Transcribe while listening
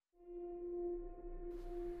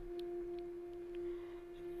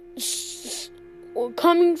or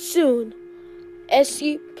coming soon,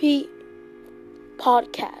 SCP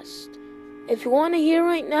podcast. If you want to hear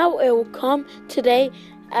right now, it will come today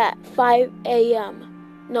at 5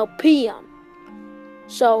 p.m.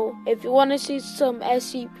 So if you want to see some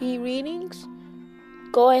SCP readings,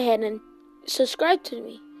 go ahead and subscribe to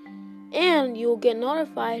me. And you'll get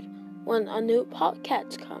notified when a new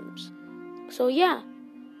podcast comes. So yeah.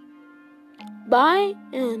 Bye,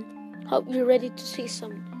 and hope you're ready to see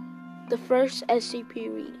the first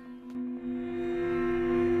SCP reading.